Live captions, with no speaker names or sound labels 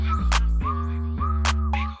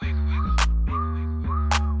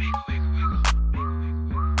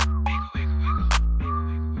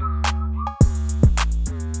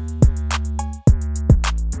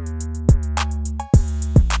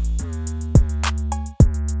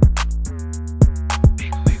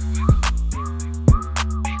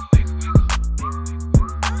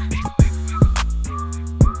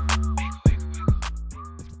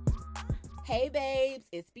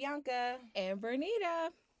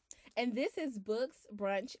Bernita, and this is Books,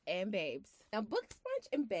 Brunch, and Babes. Now, Books, Brunch,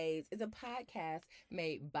 and Babes is a podcast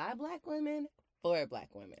made by Black women for Black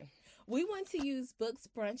women. We want to use Books,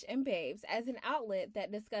 Brunch, and Babes as an outlet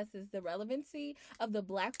that discusses the relevancy of the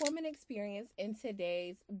Black woman experience in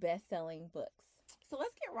today's best-selling books. So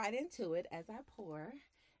let's get right into it as I pour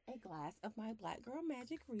a glass of my Black Girl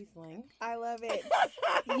Magic Riesling. I love it.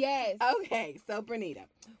 Yes. Okay, so Bernita,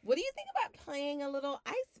 what do you think about playing a little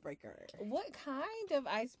icebreaker? What kind of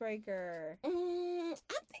icebreaker? I'm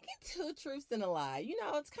thinking 2 truths and a lie. You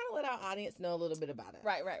know, it's kind of let our audience know a little bit about it.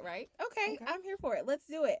 Right. Okay, I'm here for it. Let's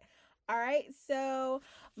do it. All right, so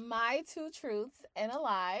my 2 truths and a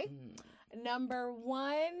lie. Number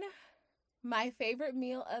 1, my favorite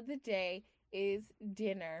meal of the day is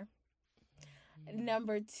dinner.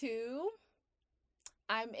 Number 2,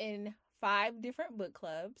 I'm in 5 different book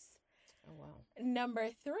clubs. Oh, wow. Number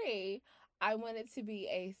 3, I wanted to be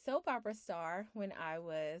a soap opera star when I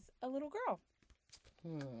was a little girl.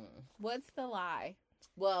 What's the lie?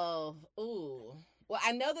 Well,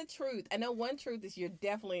 I know the truth. I know one truth is you're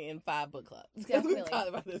definitely in 5 book clubs. Definitely. We talked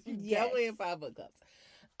about this. You're Yes. definitely in 5 book clubs.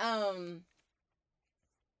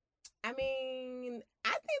 I mean, I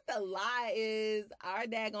think the lie is our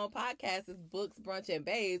daggone podcast is Books, Brunch, and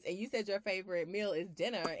Babes, and you said your favorite meal is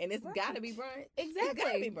dinner, and it's got to be brunch. Exactly. It's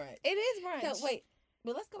got to be brunch. It is brunch. So, wait.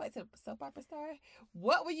 But let's go back to the soap opera star.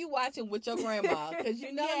 What were you watching with your grandma? Because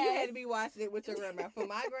you know you had to be watching it with your grandma. For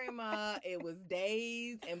my grandma, it was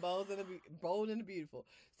Days and Bold and the Beautiful.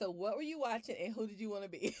 So what were you watching, and who did you want to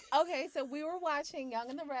be? Okay, so we were watching Young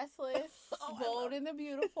and the Restless, Bold and the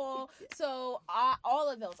Beautiful. Yeah. So all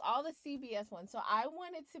of those, all the CBS ones. So I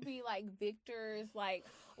wanted to be like Victor's like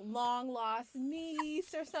long lost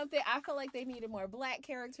niece or something. I felt like they needed more Black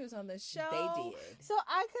characters on the show. They did. So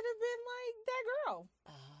I could have been like that girl.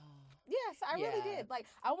 Yes, I really Yeah. did. Like,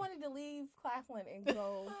 I wanted to leave Claflin and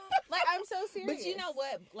go. Like, I'm so serious. But you know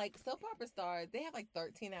what? Like, soap opera stars, they have like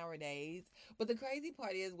 13-hour days. But the crazy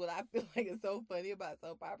part is what I feel like is so funny about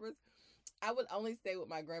soap operas. I would only stay with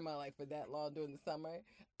my grandma like for that long during the summer.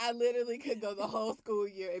 I literally could go the whole school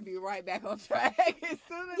year and be right back on track. As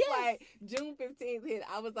soon as like June 15th hit,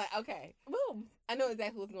 I was like, okay, boom, I know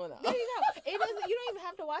exactly what's going on. There you go. It doesn't. You don't even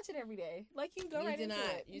have to watch it every day. Like you can go right into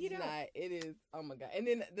it. You do not. It is. Oh my god. And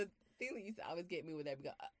then the thing that used to always get me with that,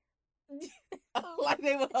 like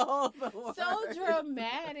they were all so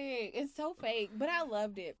dramatic. It's so fake, but I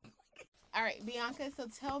loved it. All right, Bianca. So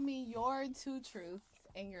tell me your 2 truths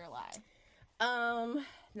and your lie.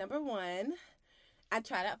 Number 1, I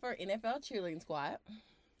tried out for NFL cheerleading squad.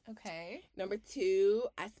 Okay. Number 2,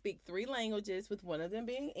 I speak 3 languages, with one of them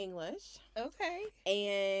being English. Okay.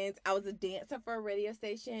 And I was a dancer for a radio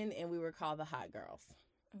station, and we were called the Hot Girls.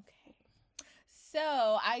 Okay.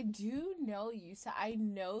 So I do know you. So I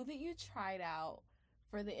know that you tried out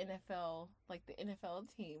for the NFL, like the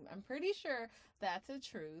NFL team. I'm pretty sure that's a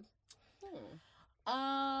truth.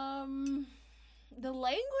 The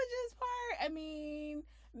languages part, I mean,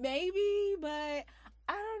 maybe, but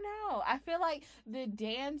I don't know. I feel like the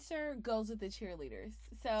dancer goes with the cheerleaders.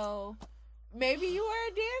 So maybe you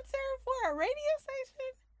were a dancer for a radio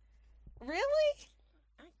station? Really?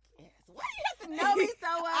 I guess. Why do you have to know me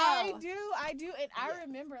so well? I do. And I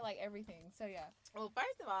remember like everything. So yeah. Well,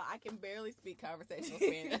 first of all, I can barely speak conversational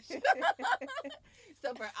Spanish.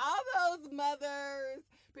 So for all those mothers,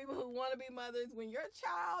 people who want to be mothers, when your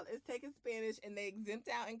child is taking Spanish and they exempt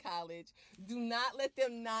out in college, do not let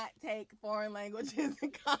them not take foreign languages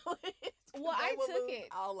in college. Well, I took it.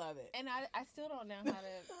 All of it. And I still don't know how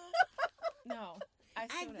to. No. I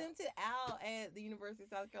exempted out at the University of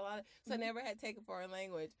South Carolina, so I never had to take a foreign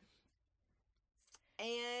language.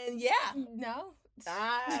 And yeah. No.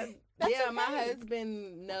 My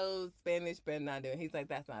husband knows Spanish, but not doing. He's like,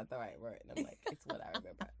 that's not the right word. And I'm like, it's what I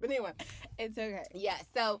remember. But anyway, it's okay. Yeah,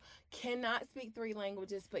 so cannot speak 3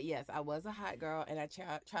 languages, but yes, I was a hot girl, and I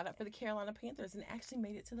tried out for the Carolina Panthers and actually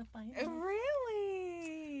made it to the finals.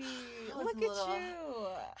 Really? Look at you.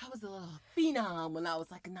 I was a little phenom when I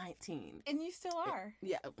was like 19, and you still are.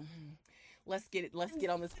 Yeah. Let's get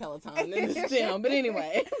on this Peloton in this gym. But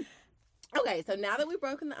anyway. Okay, so now that we've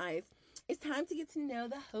broken the ice, it's time to get to know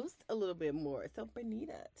the host a little bit more. So,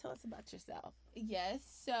 Bernita, tell us about yourself. Yes,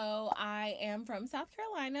 so I am from South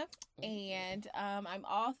Carolina, and I'm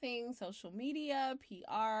all things social media,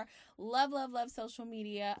 PR, love social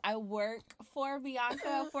media. I work for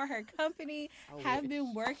Bianca, for her company, have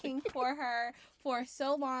been working for her for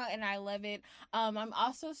so long, and I love it. I'm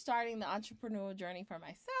also starting the entrepreneurial journey for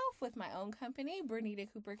myself with my own company, Bernita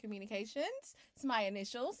Cooper Communications. It's my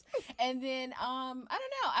initials. And then, I don't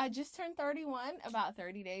know, I just turned 31 about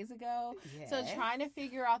 30 days ago. Yeah. So trying to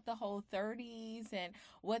figure out the whole 30 parties and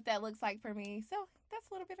what that looks like for me. So that's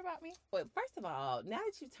a little bit about me. Well, first of all, now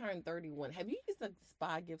that you turned 31, have you used the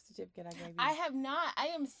spa gift certificate I gave you? I have not. I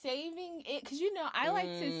am saving it because I like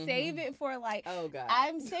to save it for like. Oh God.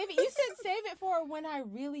 I'm saving. You said save it for when I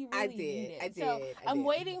really need it. So I'm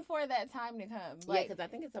waiting for that time to come. Like, because I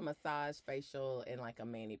think it's a massage, facial, and like a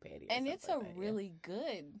mani pedi. And it's a really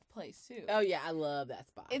good place too. Oh yeah, I love that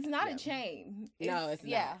spa. It's not a chain. No, it's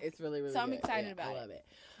not. It's really, really. So I'm good. excited about it. I love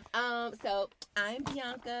it. So I'm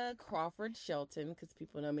Bianca Crawford Shelton, because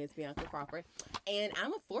people know me as Bianca Crawford, and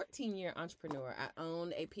I'm a 14-year entrepreneur. I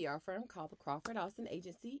own a PR firm called the Crawford Austin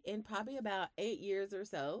Agency. In probably about 8 years or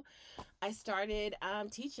so, I started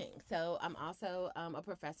teaching. So I'm also a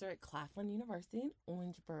professor at Claflin University in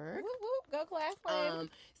Orangeburg. Whoop, whoop, go Claflin.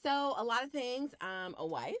 So a lot of things. I'm a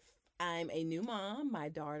wife. I'm a new mom. My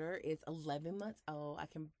daughter is 11 months old. I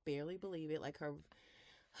can barely believe it. Like her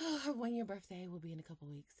 1-year birthday will be in a couple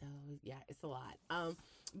weeks. So yeah, it's a lot.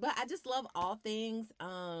 But I just love all things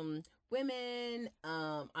women,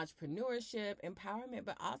 entrepreneurship, empowerment,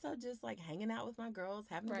 but also just like hanging out with my girls,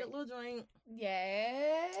 having a good little drink.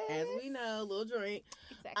 Yes. As we know, little drink.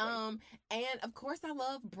 Exactly. And of course I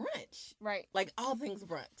love brunch. Right. Like all things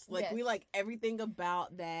brunch. Like we like everything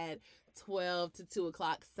about that 12 to 2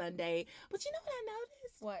 o'clock Sunday. But you know what I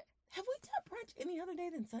noticed? What? Have we done brunch any other day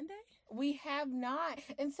than Sunday? We have not.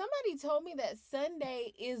 And somebody told me that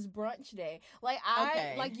Sunday is brunch day. Like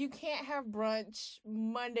like you can't have brunch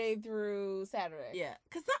Monday through Saturday. Yeah.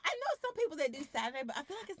 Because I know some people that do Saturday, but I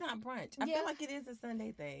feel like it's not brunch. I feel like it is a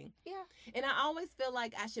Sunday thing. Yeah. And I always feel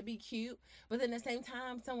like I should be cute, but then at the same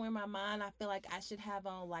time, somewhere in my mind, I feel like I should have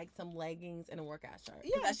on like some leggings and a workout shirt.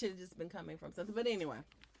 Yeah. I should have just been coming from something. But anyway.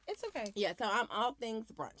 It's okay. Yeah, so I'm all things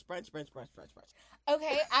brunch.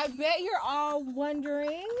 Okay, I bet you're all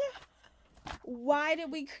wondering, why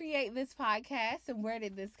did we create this podcast and where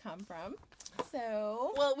did this come from?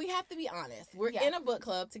 So, well, we have to be honest. We're in a book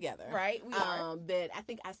club together. Right, we are. That I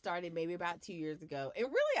think I started maybe about 2 years ago. And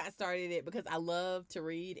really I started it because I love to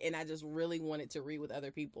read and I just really wanted to read with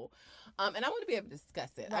other people. And I want to be able to discuss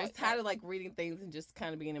it. I was tired of like reading things and just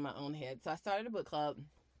kind of being in my own head. So I started a book club.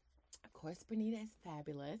 Of course, Bernita is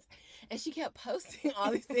fabulous. And she kept posting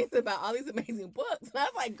all these things about all these amazing books. And I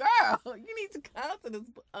was like, girl, you need to come to this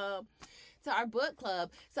to our book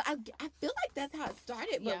club. So I feel like that's how it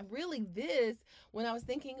started. But really when I was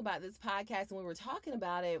thinking about this podcast and we were talking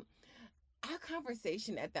about it, our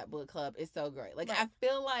conversation at that book club is so great. Like, I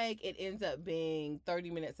feel like it ends up being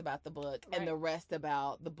 30 minutes about the book and the rest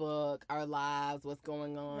about the book, our lives, what's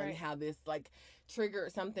going on, how this, like,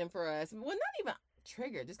 triggered something for us. Well, not even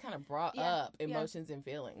triggered, just kind of brought up emotions and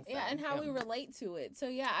feelings. So, and how we relate to it. So,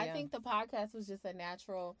 I think the podcast was just a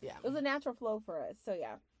natural, it was a natural flow for us. So,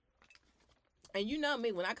 And you know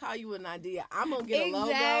me, when I call you an idea, I'm going to get a logo.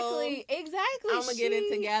 Exactly. I'm going to get it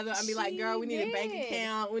together. I'll be like, girl, we need a bank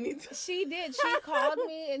account. She did. She called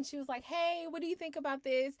me and she was like, hey, what do you think about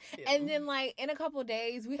this? Yeah. And then like in a couple of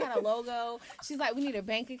days, we had a logo. She's like, we need a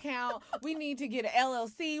bank account. We need to get an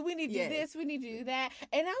LLC. We need to do this. We need to do that.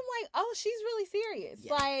 And I'm like, oh, she's really serious.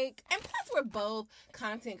 Yes. Like, and plus we're both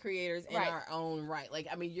content creators in our own right. Like,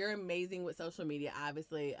 I mean, you're amazing with social media.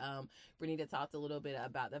 Obviously, Bernita talked a little bit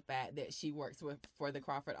about the fact that she works for the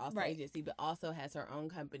Crawford Austin Agency, but also has her own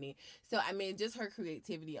company. So, I mean, just her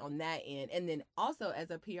creativity on that end. And then also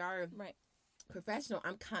as a PR professional,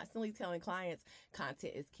 I'm constantly telling clients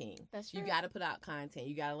content is king. That's true. You got to put out content.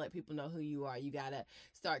 You got to let people know who you are. You got to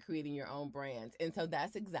start creating your own brands. And so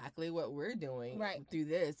that's exactly what we're doing through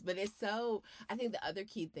this. But it's so, I think the other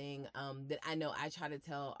key thing that I know I try to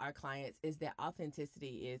tell our clients is that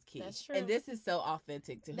authenticity is key. That's true. And this is so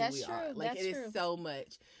authentic to who we are. Like, it is so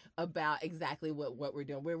much about exactly what we're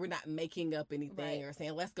doing. We're not making up anything or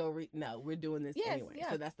saying, let's go read. No, we're doing this anyway.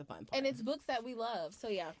 So that's the fun part. And it's books that we love. So,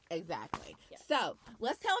 Exactly. Yeah. So,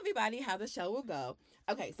 let's tell everybody how the show will go.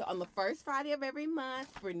 Okay, so on the first Friday of every month,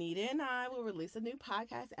 Bernita and I will release a new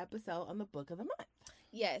podcast episode on the book of the month.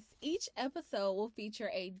 Yes, each episode will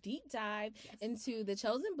feature a deep dive into the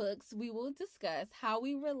chosen books. We will discuss how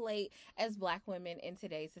we relate as Black women in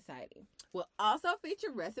today's society. We'll also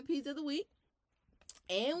feature recipes of the week.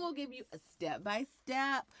 And we'll give you a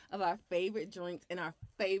step-by-step of our favorite drinks and our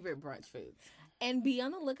favorite brunch foods. And be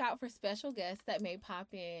on the lookout for special guests that may pop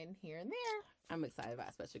in here and there. I'm excited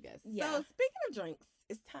about special guests. Yeah. So, speaking of drinks,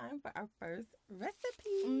 it's time for our first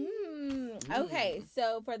recipe. Okay,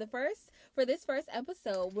 so for this first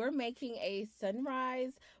episode, we're making a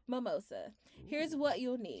sunrise mimosa. Here's what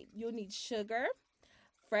you'll need. You'll need sugar,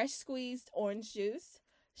 fresh squeezed orange juice,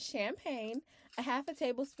 champagne, a half a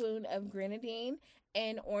tablespoon of grenadine,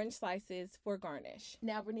 and orange slices for garnish.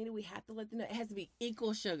 Now, Bernita, we have to let them know it has to be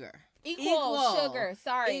equal sugar. Equal sugar.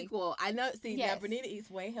 Sorry. Equal. I know. See, Yes. now Bernita eats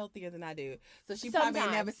way healthier than I do, so she probably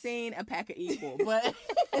ain't never Sometimes. seen a pack of Equal, but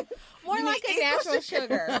More you like need a equal natural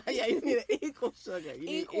sugar. Yeah, you need an equal sugar. You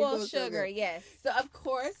need Equal sugar, yes. So of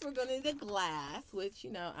course we're gonna need a glass, which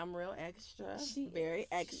I'm real extra, very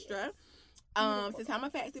extra. Since I'm a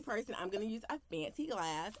fancy person, I'm gonna use a fancy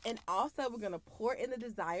glass, and also we're gonna pour in the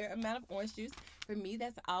desired amount of orange juice. For me,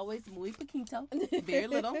 that's always muy poquito, very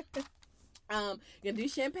little. Gonna do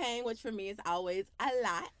champagne, which for me is always a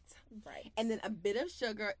lot, Right. and then a bit of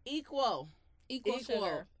sugar, equal.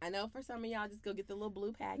 Sugar. I know for some of y'all, just go get the little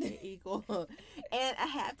blue packet, equal, and a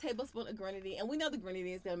half tablespoon of grenadine. And we know the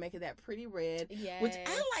grenadine is gonna make it that pretty red, which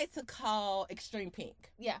I like to call extreme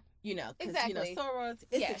pink. Yeah. Exactly. Sorors,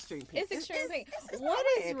 it's extreme pink. It's extreme pink. What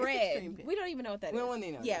is red? We don't even know what that is. We don't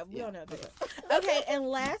know. Yeah, we don't know what that is. Okay, and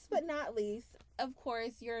last but not least, of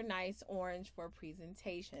course, your nice orange for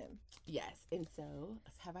presentation. Yes, and so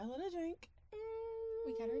let's have our little drink.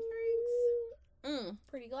 We got our drinks.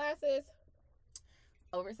 Pretty glasses.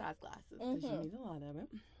 Oversized glasses, because you need a lot of it.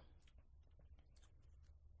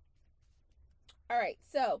 All right,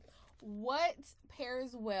 so what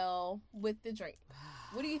pairs well with the drink?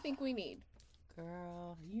 What do you think we need?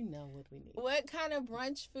 Girl, you know what we need. What kind of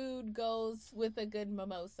brunch food goes with a good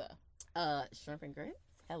mimosa? Shrimp and grits.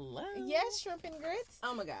 Hello. Yes, shrimp and grits.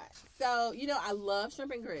 Oh my God. So, I love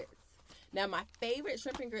shrimp and grits. Now, my favorite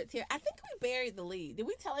shrimp and grits here, I think we buried the lead. Did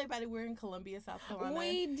we tell everybody we're in Columbia, South Carolina?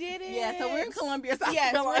 We did it. Yeah, so we're in Columbia, South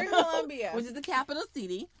Carolina. Yes, we're in Columbia. Which is the capital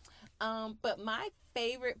city. But my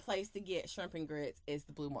favorite place to get shrimp and grits is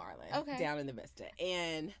the Blue Marlin down in the Vista.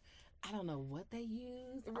 And I don't know what they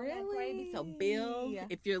use on that gravy. So, Bill,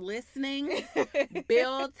 if you're listening,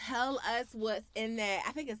 Bill, tell us what's in that.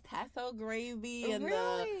 I think it's tasso gravy and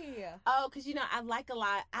because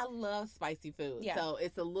I love spicy food. Yeah. So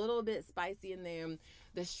it's a little bit spicy in there.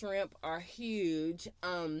 The shrimp are huge.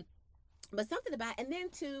 But something about, and then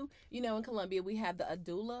too, in Colombia we have the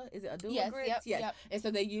Adula. Is it Adula grits? Yes. Yep. And so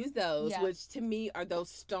they use those, which to me are those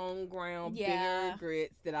stone ground bigger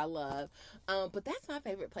grits that I love. But that's my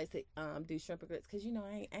favorite place to do shrimp and grits, because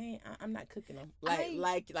I'm not cooking them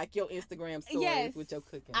like your Instagram stories with your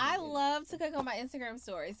cooking. I love to cook on my Instagram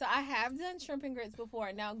stories, so I have done shrimp and grits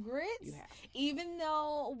before. Now grits, even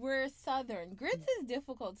though we're Southern, grits is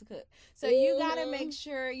difficult to cook. So you gotta make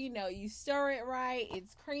sure you stir it right.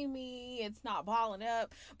 It's creamy. It's not balling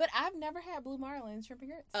up. But I've never had Blue Marlin shrimp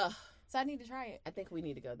and grits. So I need to try it. I think we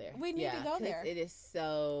need to go there. We need to go there. It is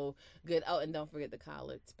so good. Oh, and don't forget the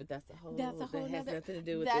collards. But that's a whole that has nothing to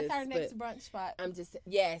do with that's this. That's our next brunch spot. I'm just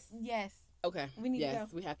yes. Okay. We need to go.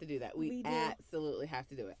 We have to do that. We absolutely have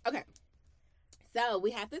to do it. Okay. So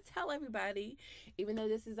we have to tell everybody, even though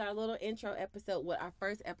this is our little intro episode, what our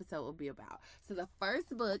first episode will be about. So the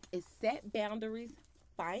first book is Set Boundaries,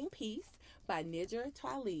 Find Peace by Nidra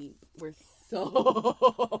Tlaib. We're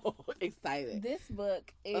so excited. This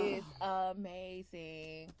book is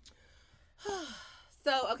amazing.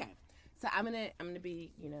 So I'm gonna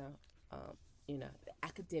be the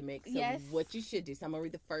academic. So what you should do. So I'm gonna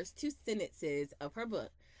read the first two sentences of her book.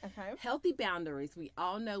 Okay. Healthy boundaries. We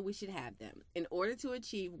all know we should have them in order to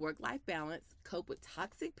achieve work-life balance, cope with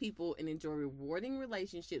toxic people, and enjoy rewarding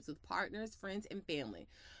relationships with partners, friends, and family.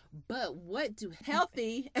 But what do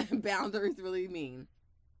healthy boundaries really mean?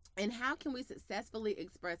 And how can we successfully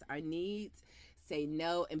express our needs, say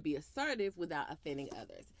no, and be assertive without offending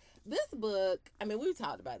others? This book, we've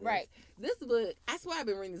talked about this. Right. This book, I swear I've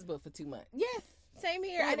been reading this book for 2 months. Yes. Same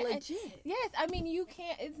here. Legit. Yes. You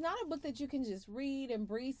can't, it's not a book that you can just read and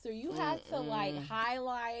breeze through. You have to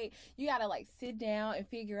highlight. You got to sit down and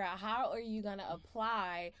figure out how are you going to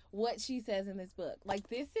apply what she says in this book.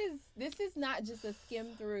 This is not just a skim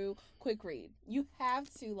through quick read. You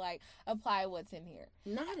have to apply what's in here.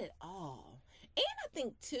 Not at all. And I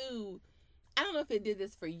think too, I don't know if it did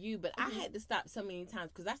this for you, but I had to stop so many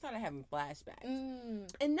times because I started having flashbacks.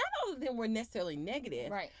 And not all of them were necessarily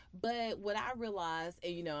negative. Right. But what I realized,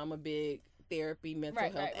 and I'm a big therapy, mental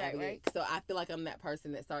health advocate. Right. So I feel like I'm that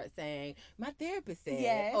person that starts saying, my therapist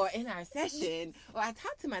said, or in our session, or I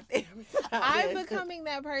talked to my therapist. I'm becoming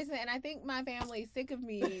that person, and I think my family's sick of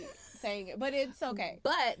me saying it, but it's okay.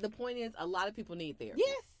 But the point is, a lot of people need therapy.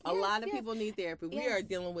 Yes. A lot of people need therapy. We are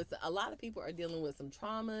dealing with, a lot of people are dealing with some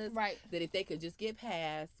traumas that if they could just get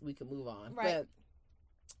past, we could move on. Right.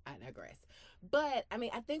 But I digress. But,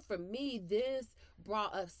 I think for me, this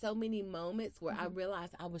brought up so many moments where I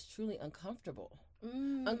realized I was truly uncomfortable.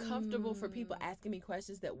 Uncomfortable for people asking me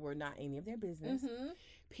questions that were not any of their business.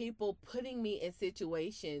 People putting me in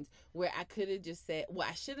situations where I could have just said,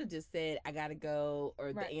 I should have just said, I got to go,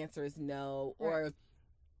 or the answer is no, or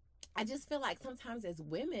I just feel like sometimes as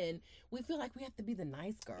women, we feel like we have to be the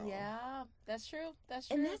nice girl. Yeah, that's true. That's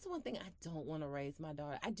true. And that's one thing I don't want to raise my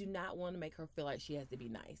daughter. I do not want to make her feel like she has to be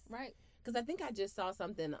nice. Right. Because I think I just saw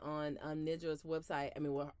something on Nidra's website. I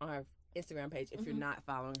mean, well, on her Instagram page. If you're not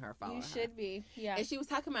following her, follow her. You should be. Yeah. And she was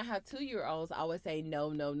talking about how 2-year-olds always say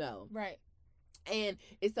no, no, no. Right. And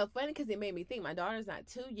it's so funny because it made me think my daughter's not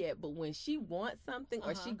 2 yet, but when she wants something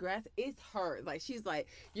or she grasps, it's hers. Like, she's like,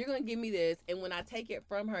 you're going to give me this. And when I take it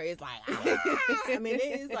from her, it's like, I mean,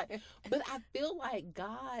 it is like, but I feel like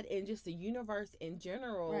God and just the universe in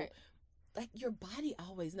general, Right. like your body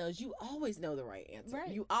always knows. You always know the right answer. Right.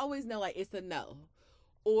 You always know, like, it's a no.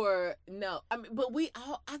 Or no. I mean, but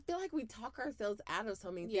I feel like we talk ourselves out of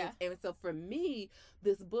so many things. Yeah. And so for me,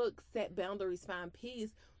 this book, Set Boundaries, Find Peace,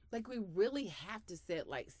 like, we really have to set,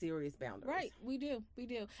 like, serious boundaries. Right. We do.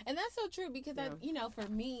 And that's so true because, for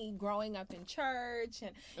me, growing up in church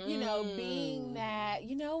and, being that,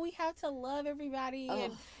 we have to love everybody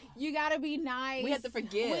and you got to be nice. We have to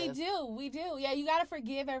forgive. We do. Yeah, you got to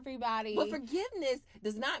forgive everybody. But forgiveness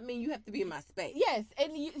does not mean you have to be in my space. Yes,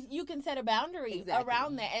 and you can set a boundary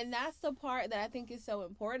around that. And that's the part that I think is so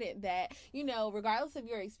important that, regardless of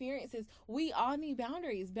your experiences, we all need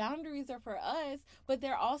boundaries. Boundaries are for us, but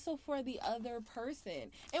they're also for the other person.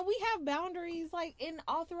 And we have boundaries like in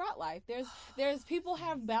all throughout life. There's people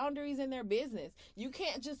have boundaries in their business. You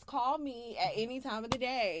can't just call me at any time of the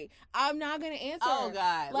day. I'm not going to answer. Oh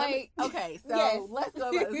God. Okay, so let's go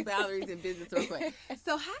about those boundaries in business real quick.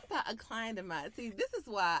 So how about a client of mine? See, this is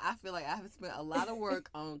why I feel like I have spent a lot of work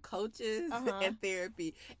on coaches and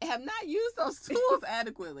therapy and have not used those tools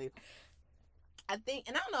adequately. I think,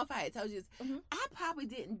 and I don't know if I had told you this, I probably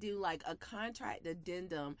didn't do like a contract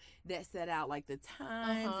addendum that set out like the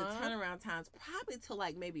times, the turnaround times, probably till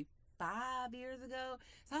like maybe 5 years ago.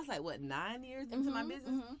 So I was like, 9 years into my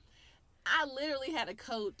business? I literally had a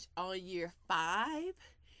coach on year 5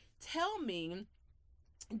 tell me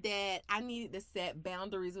that I needed to set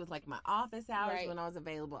boundaries with like my office hours when I was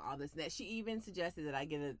available, all this and that. She even suggested that I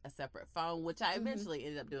get a separate phone, which I eventually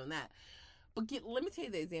ended up doing that. But let me tell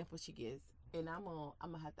you the example she gives. And I'll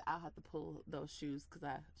have to pull those shoes because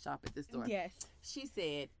I shop at this store. Yes. She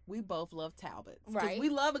said, we both love Talbots. Right. We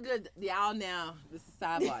love a good, y'all now, this is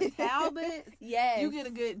sidebar. Talbots. Yes. You get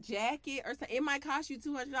a good jacket or something. It might cost you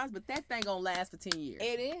 $200, but that thing going to last for 10 years.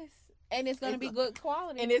 It is. And it's going to be good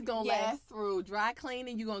quality. And it's going to last through dry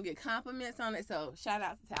cleaning. You're going to get compliments on it. So shout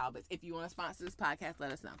out to Talbots. If you want to sponsor this podcast,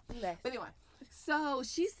 let us know. Yes. But anyway, so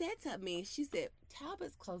she said to me,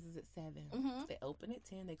 Talbots closes at 7. They open at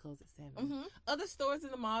 10. They close at 7. Other stores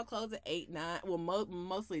in the mall close at 8, 9. Well,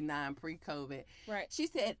 mostly 9 pre-COVID. Right. She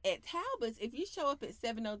said at Talbots, if you show up at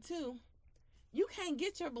 7:02, you can't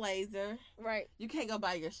get your blazer. Right. You can't go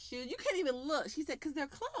buy your shoes. You can't even look. She said because they're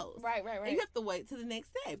closed. Right. And you have to wait till the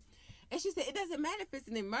next day. And she said it doesn't matter if it's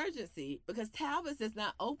an emergency because Talbots is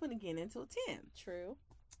not open again until 10. True.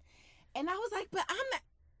 And I was like, but I'm not.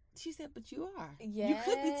 She said, but you are. Yes, you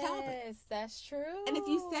could be Talbot. Yes, that's true. And if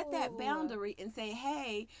you set that boundary and say,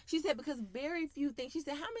 hey, she said, because very few things, she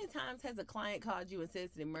said, how many times has a client called you and said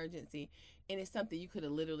it's an emergency and it's something you could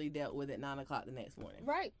have literally dealt with at 9 o'clock the next morning?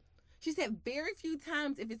 Right. She said, very few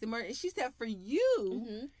times if it's emergency. She said, for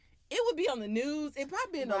you, it would be on the news. It'd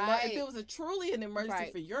probably be in the if it was truly an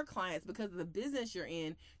emergency for your clients because of the business you're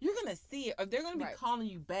in, you're going to see it. Or they're going to be calling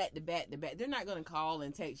you back to back to back. They're not going to call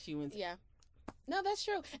and text you and No, that's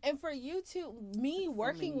true. And for you too, me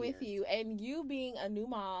working with you and you being a new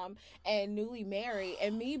mom and newly married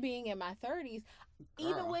and me being in my 30s,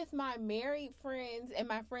 even with my married friends and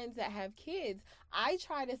my friends that have kids, I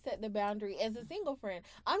try to set the boundary as a single friend.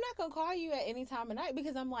 I'm not going to call you at any time of night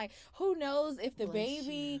because I'm like, who knows if the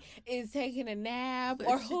baby is taking a nap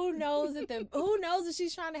or who knows if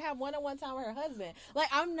she's trying to have one-on-one time with her husband. Like,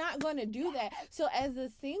 I'm not going to do that. So as a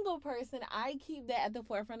single person, I keep that at the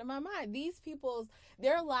forefront of my mind. These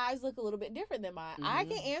their lives look a little bit different than mine. I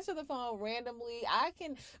can answer the phone randomly. I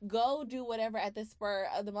can go do whatever at the spur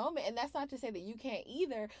of the moment. And that's not to say that you can't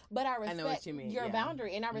either, but I respect your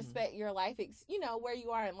boundary and I respect your life, where you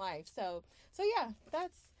are in life. So yeah,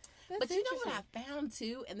 that's but you know what I found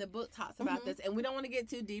too, and the book talks about this, and we don't want to get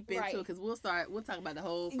too deep into it because we'll talk about the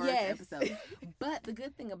whole first episode. But the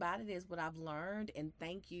good thing about it is what I've learned, and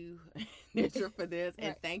thank you, Nitra, for this,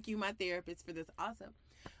 and thank you, my therapist, for this also.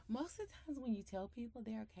 Most of the times when you tell people,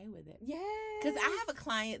 they're okay with it. Yes. Because I have a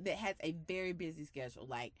client that has a very busy schedule.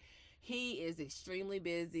 Like, he is extremely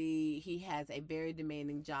busy. He has a very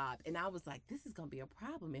demanding job. And I was like, this is going to be a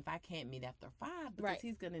problem if I can't meet after 5 because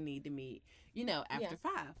he's going to need to meet, after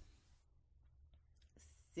 5.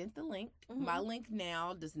 Sent the link. My link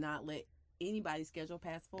now does not let anybody schedule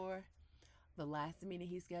past 4 The last meeting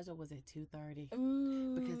he scheduled was at 2:30.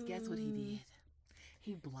 Because guess what he Mm. did?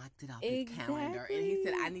 He blocked it off his calendar, and he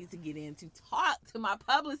said, "I need to get in to talk to my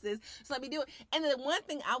publicist, so let me do it." And the one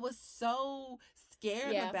thing I was so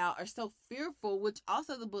scared about, or so fearful, which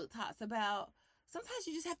also the book talks about, sometimes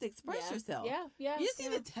you just have to express yourself. Yeah. You just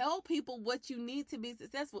need to tell people what you need to be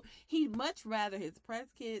successful. He'd much rather his press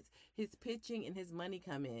kits, his pitching, and his money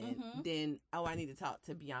come in than, oh, I need to talk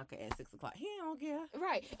to Bianca at 6:00. He don't care.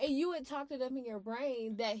 Right. And you had talked it up in your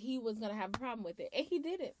brain that he was going to have a problem with it. And he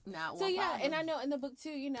didn't. Not so, one yeah. problem. And I know in the book, too,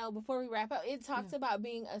 you know, before we wrap up, it talks about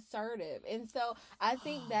being assertive. And so I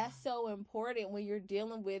think that's so important when you're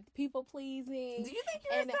dealing with people pleasing. Do you think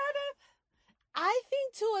you're assertive? I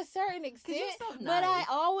think to a certain extent, so nice. but I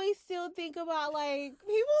always still think about like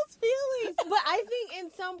people's feelings. But I think in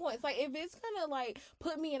some points, like if it's gonna like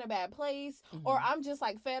put me in a bad place, or I'm just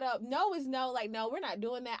like fed up, no is no. Like no, we're not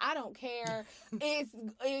doing that. I don't care.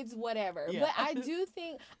 it's whatever. Yeah. But I do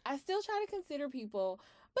think I still try to consider people.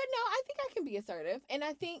 But no, I think I can be assertive. And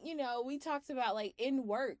I think, you know, we talked about, like, in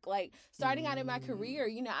work, like, starting out in my career,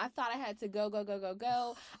 you know, I thought I had to go.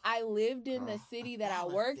 I lived in the city that I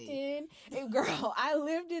worked in. And, girl, I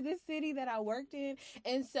lived in the city that I worked in.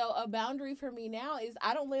 And so a boundary for me now is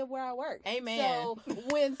I don't live where I work. Amen. So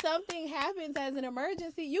when something happens as an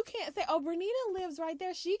emergency, you can't say, oh, Bernita lives right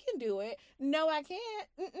there. She can do it. No, I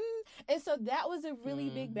can't. And so that was a really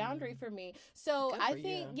big boundary for me. So I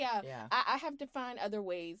think, I have to find other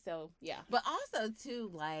ways. So yeah, but also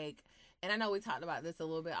too, like, and I know we talked about this a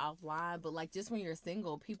little bit offline, but like just when you're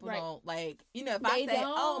single, people don't like, you know, if I say,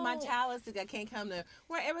 oh, my child is sick, I can't come to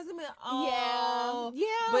where everyone's gonna be, oh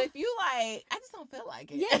yeah. But if you like, I just don't feel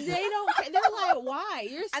like it. Yeah, they don't. They're like, why?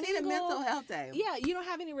 You're single. I need a mental health day. Yeah, you don't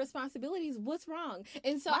have any responsibilities. What's wrong?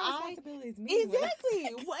 And so my responsibilities exactly.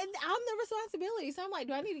 I'm the responsibility. So I'm like,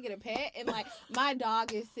 do I need to get a pet? And like, my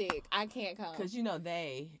dog is sick. I can't come because you know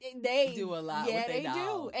they do a lot. Yeah, with their they dog.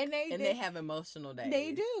 do, and they have emotional days.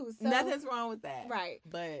 They do. So nothing's wrong with that, right?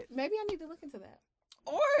 But maybe I need to look into that.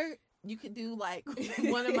 Or you could do like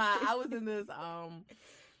one of my. I was in this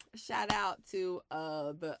shout out to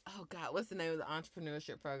what's the name of the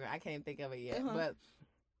entrepreneurship program? I can't think of it yet, but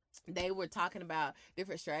they were talking about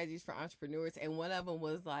different strategies for entrepreneurs, and one of them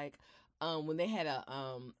was like when they had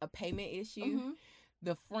a payment issue,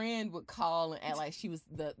 the friend would call and act like she was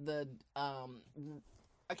the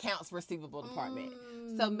accounts receivable department.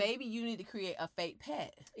 So maybe you need to create a fake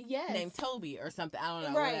pet. Yes. Named Toby or something. I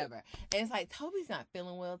don't know, whatever. And it's like, Toby's not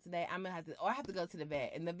feeling well today. I'm gonna have to, or I have to go to the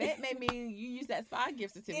vet. And the vet may mean you use that spa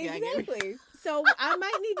gift certificate. Exactly. So I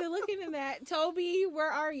might need to look into that. Toby,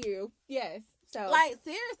 where are you? Yes. So like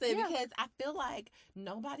seriously, because I feel like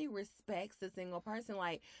nobody respects a single person.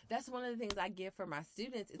 Like that's one of the things I give for my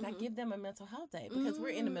students is I give them a mental health day because we're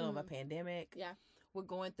in the middle of a pandemic. Yeah. We're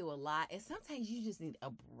going through a lot, and sometimes you just need a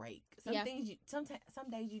break. Some days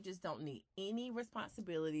you just don't need any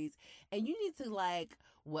responsibilities, and you need to like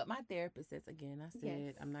what my therapist says. Again, I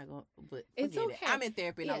said I'm not going, but it's okay. I'm in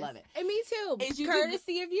therapy and I love it. And me too. It's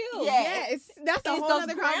courtesy of you. Yes, that's a whole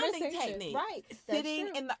other grounding conversation. Technique. Right,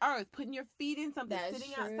 sitting in the earth, putting your feet in something, That's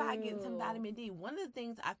sitting true. outside, getting some vitamin D. One of the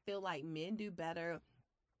things I feel like men do better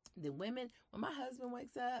than women, when my husband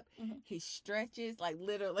wakes up, he stretches, like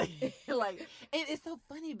literally, like, and it's so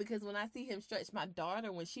funny because when I see him stretch, my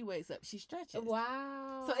daughter, when she wakes up, she stretches.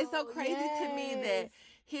 Wow. So it's so crazy to me that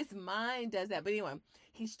his mind does that. But anyway,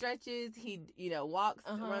 he stretches, he, walks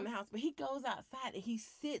around the house, but he goes outside and he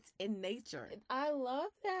sits in nature. I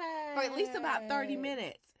love that. For at least about 30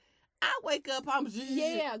 minutes. I wake up, I'm just...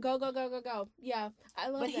 Yeah, go. Yeah, I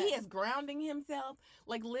love that. But he is grounding himself.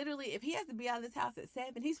 Like, literally, if he has to be out of this house at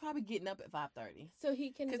 7, he's probably getting up at 5:30. So he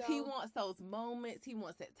can Because he wants those moments. He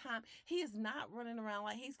wants that time. He is not running around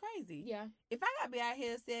like he's crazy. Yeah. If I got to be out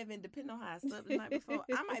here at 7, depending on how I slept the night before,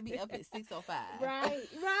 I might be up at 6:05. Right.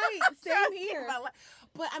 Same here.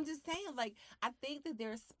 But I'm just saying, like, I think that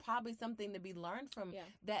there's probably something to be learned from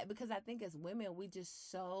that, because I think as women,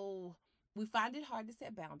 we find it hard to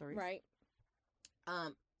set boundaries. Right.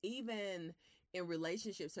 Even in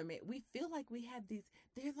relationships, or we feel like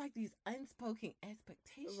there's like these unspoken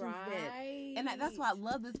expectations. Right. And that's why I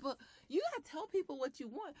love this book. You gotta tell people what you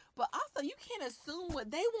want, but also you can't assume what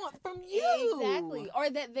they want from you. Exactly. Or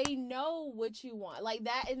that they know what you want. Like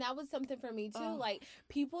that, and that was something for me too. Like,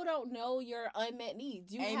 people don't know your unmet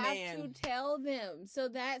needs. You have to tell them. So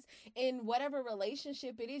that's in whatever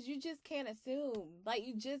relationship it is, you just can't assume. Like,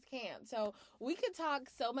 you just can't. So we could talk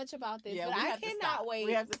so much about this, but I cannot wait.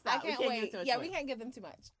 We have to stop. I can't wait. Yeah, we can't give them too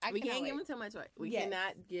much. We can't give them too much away. We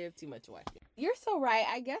cannot give too much away. You're so right.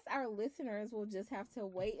 I guess our listeners will just have to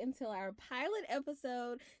wait until our pilot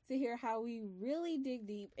episode to hear how we really dig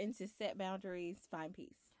deep into set boundaries, find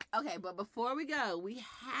peace. Okay, but before we go, we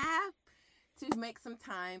have to make some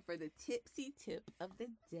time for the tipsy tip of the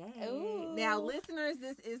day. Ooh. Now, listeners,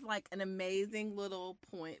 this is like an amazing little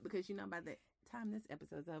point because, you know, by the time this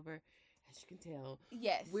episode's over, as you can tell,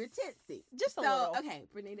 yes, we're tipsy. Just a little. Okay,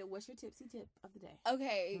 Bernita, what's your tipsy tip of the day?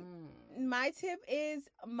 Okay, my tip is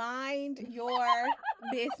mind your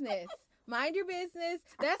business. Mind your business.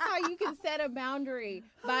 That's how you can set a boundary,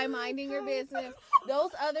 by minding your business.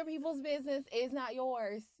 Those other people's business is not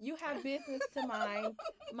yours. You have business to mind.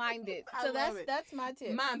 Mind it. So that's my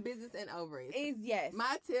tip. Mind business and ovaries. Is yes.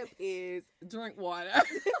 My tip is drink water.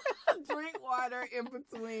 Drink water in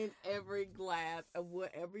between every glass of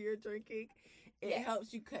whatever you're drinking. It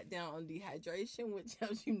helps you cut down on dehydration, which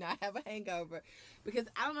helps you not have a hangover. Because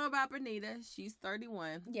I don't know about Bernita. She's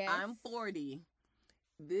 31. Yes. I'm 40.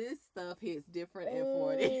 This stuff hits different at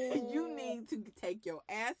 40. You need to take your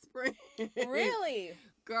aspirin. Really?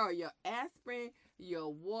 Girl, your aspirin,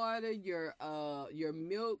 your water, your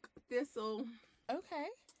milk thistle. Okay.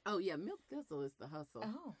 Oh, yeah, milk thistle is the hustle.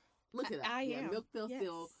 Oh. Look it up. I am. Milk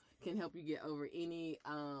thistle can help you get over any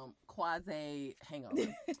quasi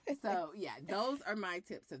hangover. So, yeah, those are my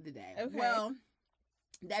tips of the day. Okay. Well,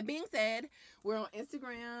 that being said, we're on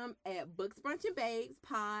Instagram at Books, Brunchin Babes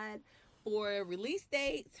Pod for release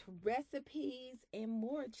dates, recipes, and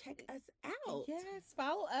more. Check us out. Yes,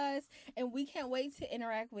 follow us, and we can't wait to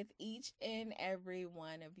interact with each and every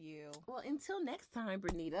one of you. Well, until next time,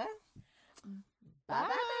 Bernita.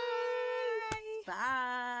 Bye.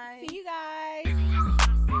 Bye.